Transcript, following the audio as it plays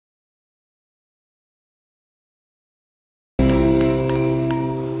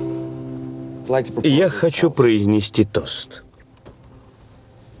Я хочу произнести тост.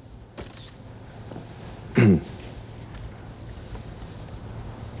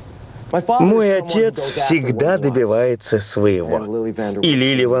 Мой отец всегда добивается своего. И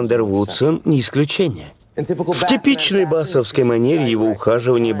Лили Вандервудсон не исключение. В типичной бассовской манере его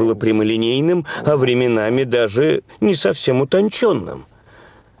ухаживание было прямолинейным, а временами даже не совсем утонченным.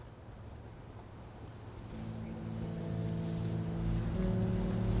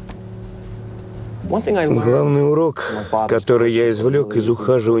 Главный урок, который я извлек из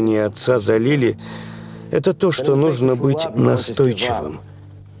ухаживания отца за Лили, это то, что нужно быть настойчивым.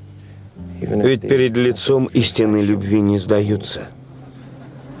 Ведь перед лицом истинной любви не сдаются.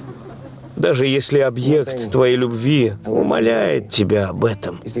 Даже если объект твоей любви умоляет тебя об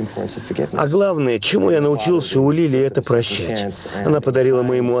этом. А главное, чему я научился у Лили, это прощать. Она подарила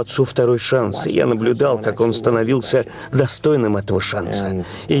моему отцу второй шанс, и я наблюдал, как он становился достойным этого шанса.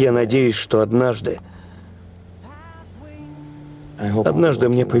 И я надеюсь, что однажды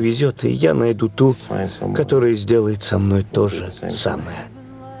мне повезет, и я найду ту, которая сделает со мной то же самое.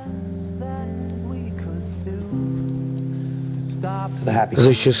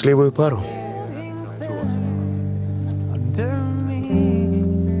 За счастливую пару.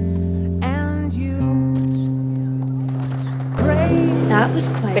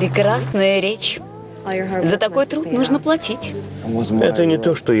 Прекрасная речь. За такой труд нужно платить. Это не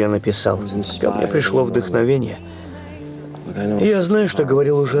то, что я написал. Ко мне пришло вдохновение. Я знаю, что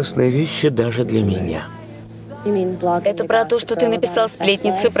говорил ужасные вещи даже для меня. Это про то, что ты написал в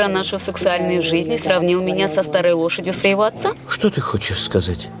 «Сплетнице» про нашу сексуальную жизнь и сравнил меня со старой лошадью своего отца? Что ты хочешь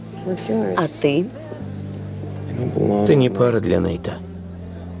сказать? А ты? Ты не пара для Нейта.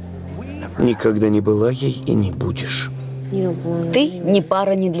 Никогда не была ей и не будешь. Ты не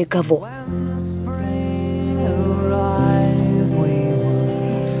пара ни для кого.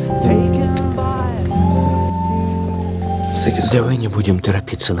 Давай не будем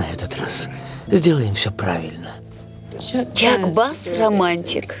торопиться на этот раз. Сделаем все правильно. Чак Басс –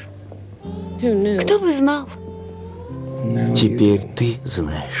 романтик. Кто бы знал? Теперь ты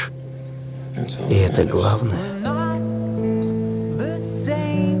знаешь. И это главное.